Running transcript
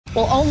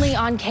Well, only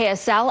on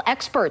KSL,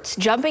 experts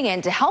jumping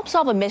in to help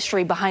solve a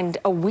mystery behind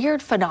a weird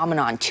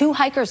phenomenon 2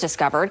 hikers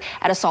discovered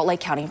at a Salt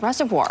Lake County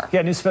reservoir.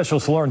 Yeah, news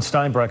specialist Lauren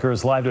Steinbrecher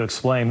is live to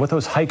explain what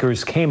those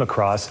hikers came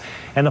across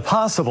and the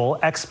possible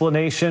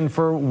explanation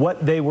for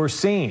what they were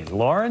seeing.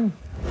 Lauren?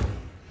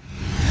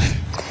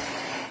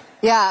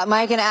 Yeah,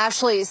 Mike and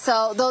Ashley.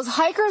 So those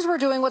hikers were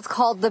doing what's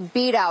called the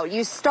beat out.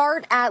 You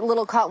start at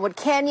Little Cottonwood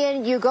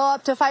Canyon, you go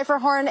up to Pfeiffer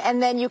Horn,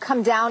 and then you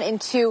come down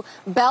into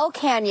Bell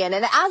Canyon.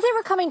 And as they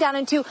were coming down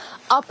into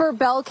Upper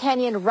Bell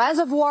Canyon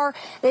Reservoir,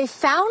 they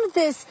found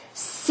this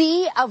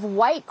sea of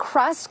white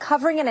crust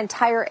covering an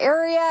entire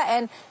area.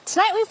 And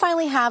tonight we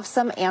finally have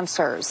some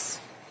answers.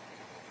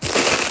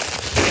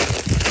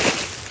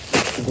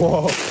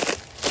 Whoa.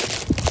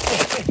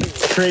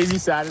 It's crazy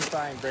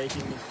satisfying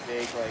breaking these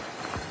big,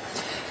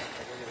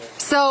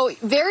 So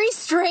very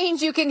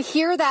strange. You can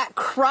hear that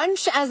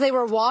crunch as they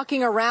were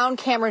walking around.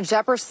 Cameron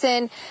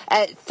Jefferson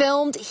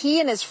filmed he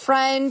and his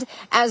friend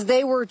as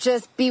they were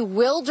just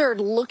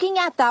bewildered looking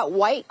at that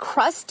white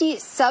crusty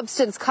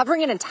substance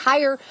covering an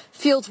entire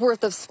field's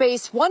worth of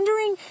space,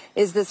 wondering,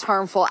 is this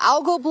harmful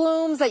algal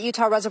blooms that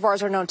Utah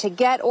reservoirs are known to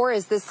get, or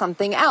is this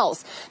something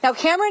else? Now,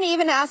 Cameron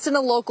even asked in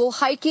a local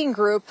hiking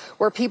group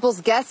where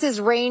people's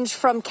guesses range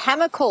from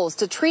chemicals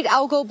to treat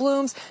algal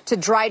blooms to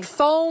dried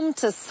foam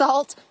to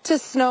salt to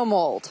snow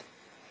mold.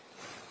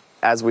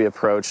 As we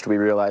approached, we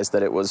realized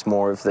that it was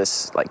more of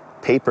this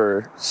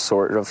paper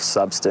sort of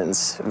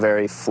substance,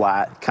 very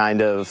flat,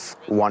 kind of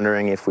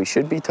wondering if we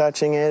should be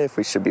touching it, if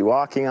we should be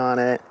walking on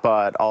it,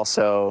 but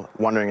also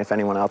wondering if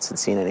anyone else had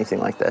seen anything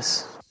like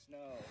this.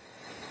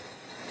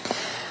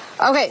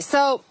 Okay,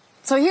 so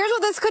here's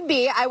what this could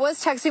be. I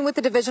was texting with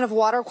the Division of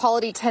Water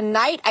Quality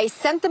tonight. I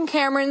sent them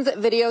Cameron's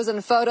videos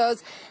and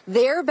photos.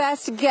 Their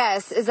best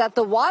guess is that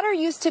the water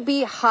used to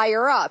be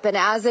higher up, and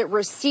as it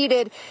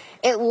receded,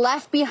 it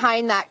left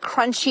behind that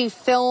crunchy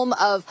film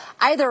of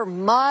either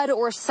mud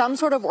or some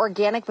sort of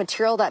organic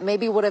material that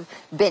maybe would have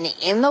been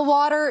in the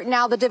water.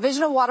 Now, the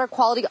Division of Water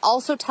Quality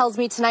also tells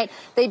me tonight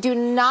they do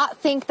not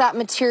think that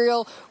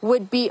material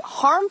would be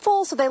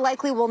harmful, so they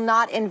likely will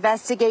not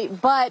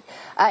investigate. But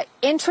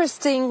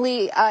interesting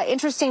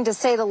to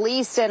say the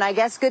least, and I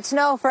guess good to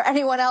know for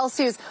anyone else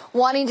who's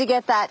wanting to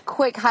get that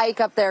quick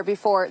hike up there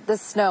before the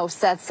snow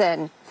sets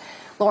in.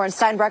 Lauren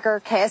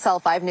Steinbrecher,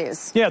 KSL 5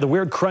 News. Yeah, the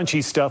weird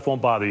crunchy stuff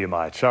won't bother you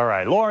much. All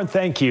right, Lauren,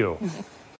 thank you.